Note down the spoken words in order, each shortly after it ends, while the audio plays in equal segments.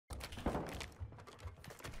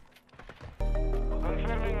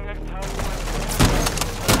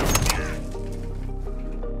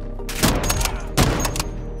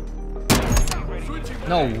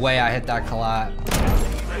No way I hit that collab.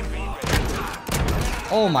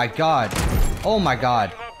 Oh my god. Oh my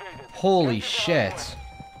god. Holy shit.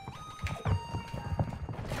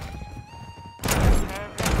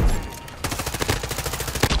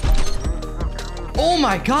 Oh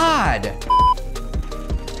my god.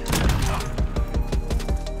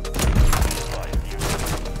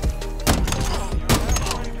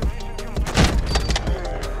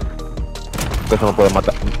 Eso no puede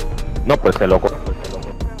matar. No, pues ese loco.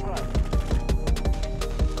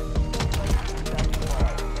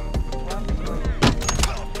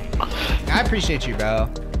 I appreciate you, bro.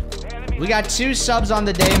 We got 2 subs on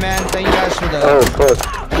the day, man. Thank you guys for the... Oh,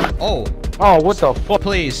 fuck. Oh. Oh, what the fuck?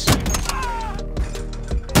 Please.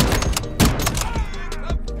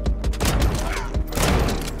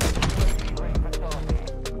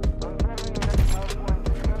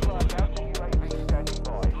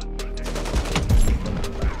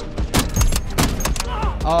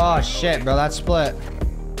 Oh, shit, bro. That split.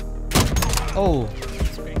 Oh.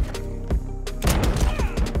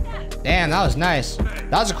 Damn, that was nice.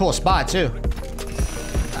 That was a cool spot, too.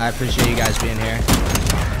 I appreciate you guys being here.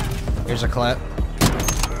 Here's a clip.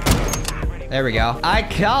 There we go. I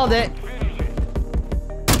called it.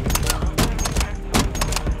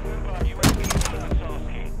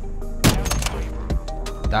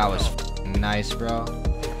 That was nice, bro.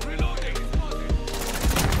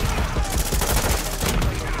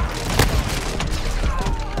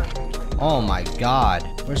 Oh my god.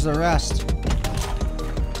 Where's the rest?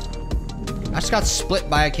 I just got split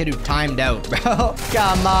by a kid who timed out, bro.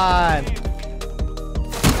 Come on.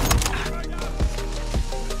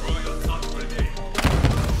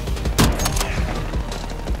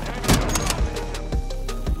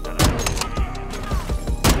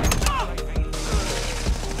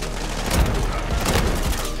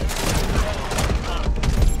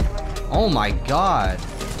 Oh my god.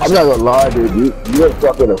 I'm not gonna lie, dude. You're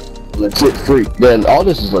fucking a legit freak, man. All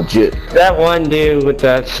this is legit. That one dude with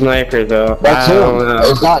that sniper, though. That's him.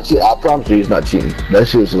 It's not cheating. I promise you, he's not cheating. That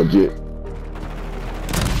shit is legit.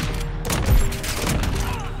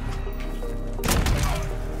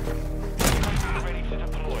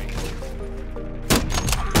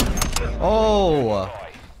 Oh.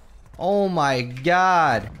 Oh my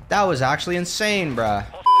god. That was actually insane, bruh.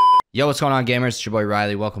 Yo, what's going on, gamers? It's your boy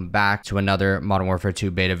Riley. Welcome back to another Modern Warfare 2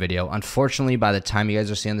 beta video. Unfortunately, by the time you guys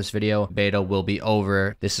are seeing this video, beta will be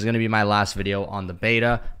over. This is going to be my last video on the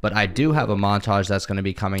beta, but I do have a montage that's going to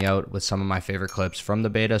be coming out with some of my favorite clips from the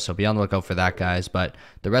beta, so be on the lookout for that, guys. But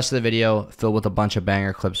the rest of the video filled with a bunch of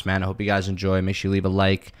banger clips, man. I hope you guys enjoy. Make sure you leave a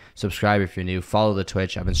like, subscribe if you're new, follow the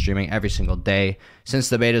Twitch. I've been streaming every single day. Since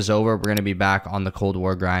the beta is over, we're going to be back on the Cold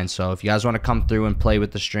War grind, so if you guys want to come through and play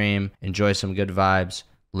with the stream, enjoy some good vibes,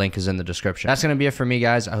 link is in the description. That's going to be it for me,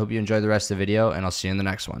 guys. I hope you enjoyed the rest of the video, and I'll see you in the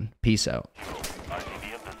next one. Peace out.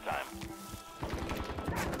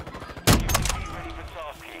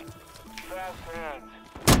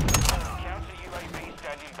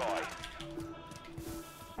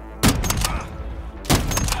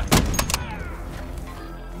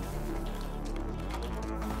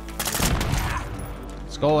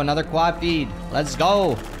 Let's go. Another quad feed. Let's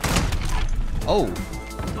go. Oh.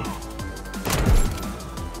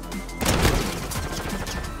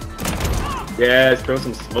 Yes, throw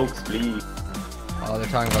some smokes, please. Oh, they're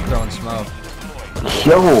talking about throwing smoke.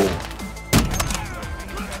 Yo.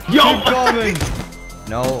 Yo! Keep coming!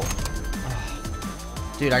 No.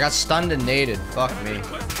 Dude, I got stunned and naded. Fuck me.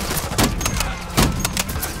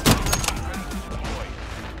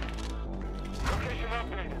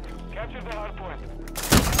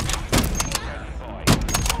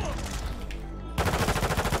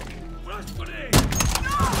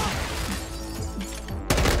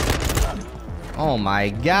 Oh my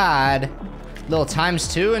god. Little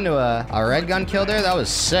 ×2 into a red gun kill there? That was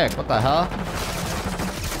sick. What the hell?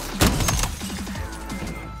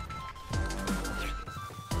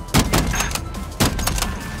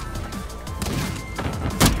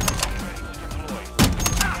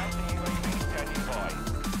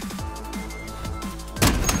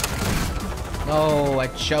 Oh, I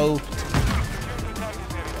choked.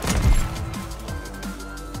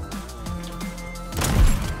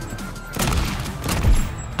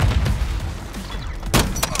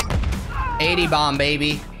 $80 bomb,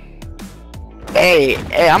 baby. Hey,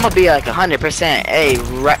 I'm gonna be like 100%. Hey,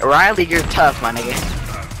 Riley, you're tough, my nigga.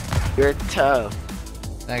 You're tough.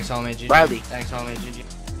 Thanks, homie. GG. Riley. Thanks, homie.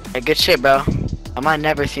 GG. Hey, good shit, bro. I might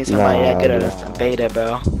never seen somebody that good at a beta,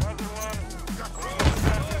 bro.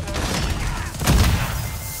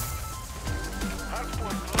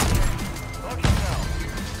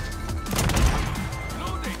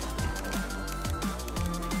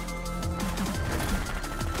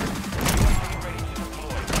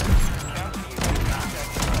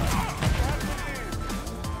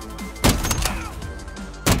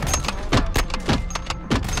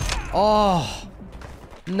 Oh,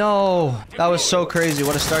 no. That was so crazy.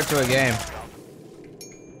 What a start to a game.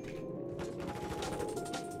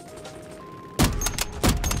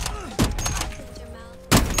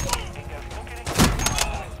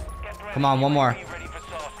 Come on, one more.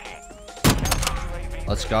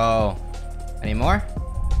 Let's go. Any more?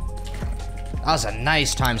 That was a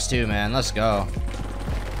nice ×2, man. Let's go.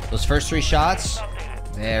 Those first 3 shots,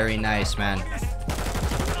 very nice, man.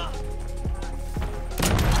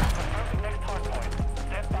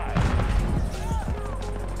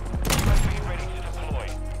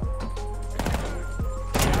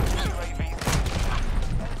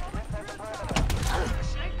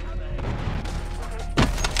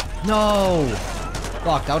 No!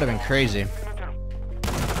 Fuck, that would have been crazy.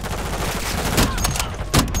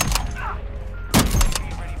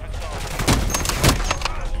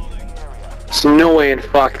 There's no way in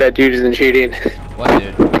fuck that dude isn't cheating. What,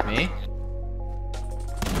 dude? Me?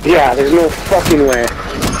 Yeah, there's no fucking way.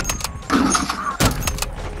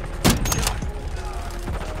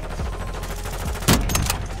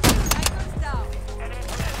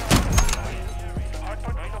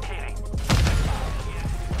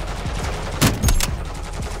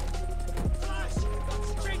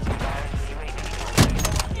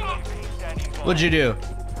 What'd you do?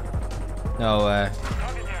 No way.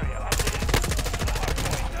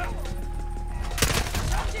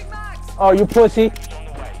 Oh, you pussy.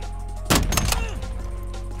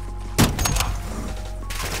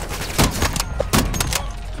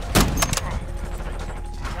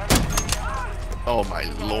 Oh my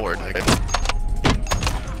lord.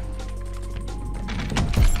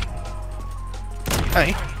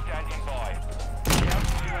 Hey.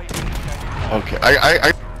 Okay,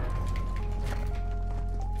 I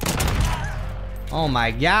Oh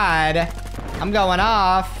my god. I'm going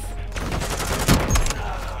off.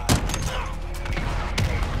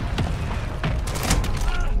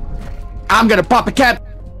 I'm gonna pop a cap.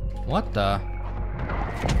 What the?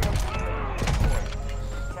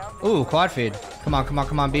 Ooh, quad feed. Come on, come on,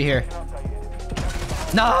 come on, be here.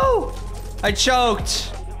 No! I choked.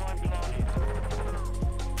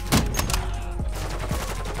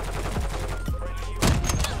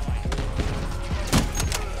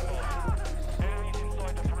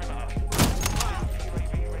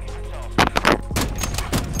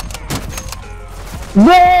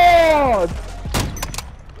 No!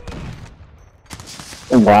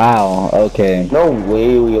 Wow, okay. No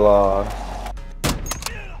way we lost.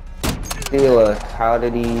 Look, how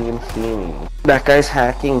did he even see me? That guy's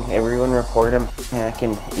hacking. Everyone report him.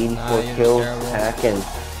 Hacking. 84 you're kills. terrible. Hacking.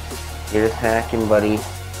 You're just hacking, buddy.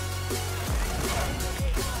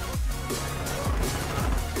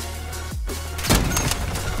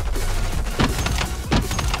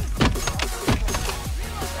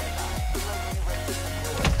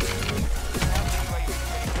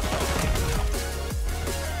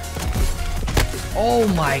 Oh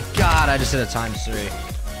my god, I just hit a ×3.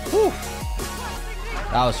 Whew.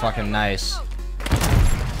 That was fucking nice.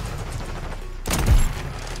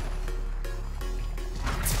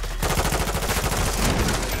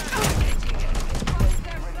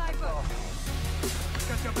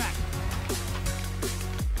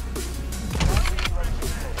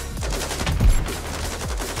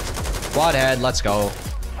 Quad head, let's go.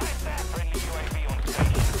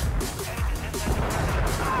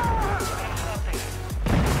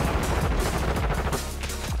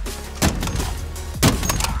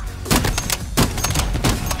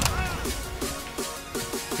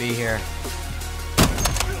 Be here.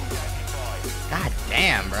 God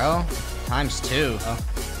damn, bro. ×2. Oh.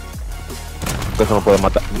 Eso no puede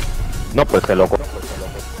matar. No puede ser loco.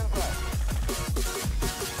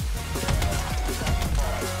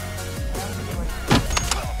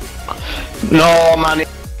 No, man. Yeah,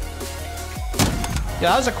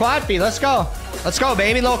 that was a quad feed. Let's go. Let's go,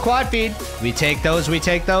 baby. Little quad feed. We take those. We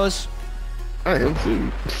take those. I am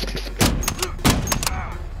too.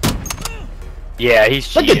 Yeah, he's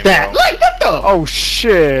cheating. Look at that! Bro. Like, what the? Oh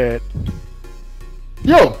shit!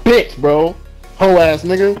 Yo, bitch, bro. Whole ass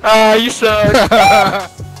nigga. Ah, you suck.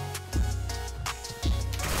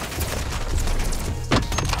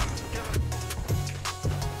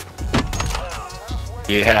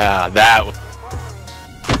 Yeah, that was.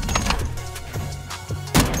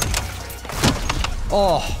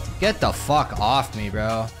 Oh, get the fuck off me,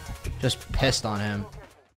 bro. Just pissed on him.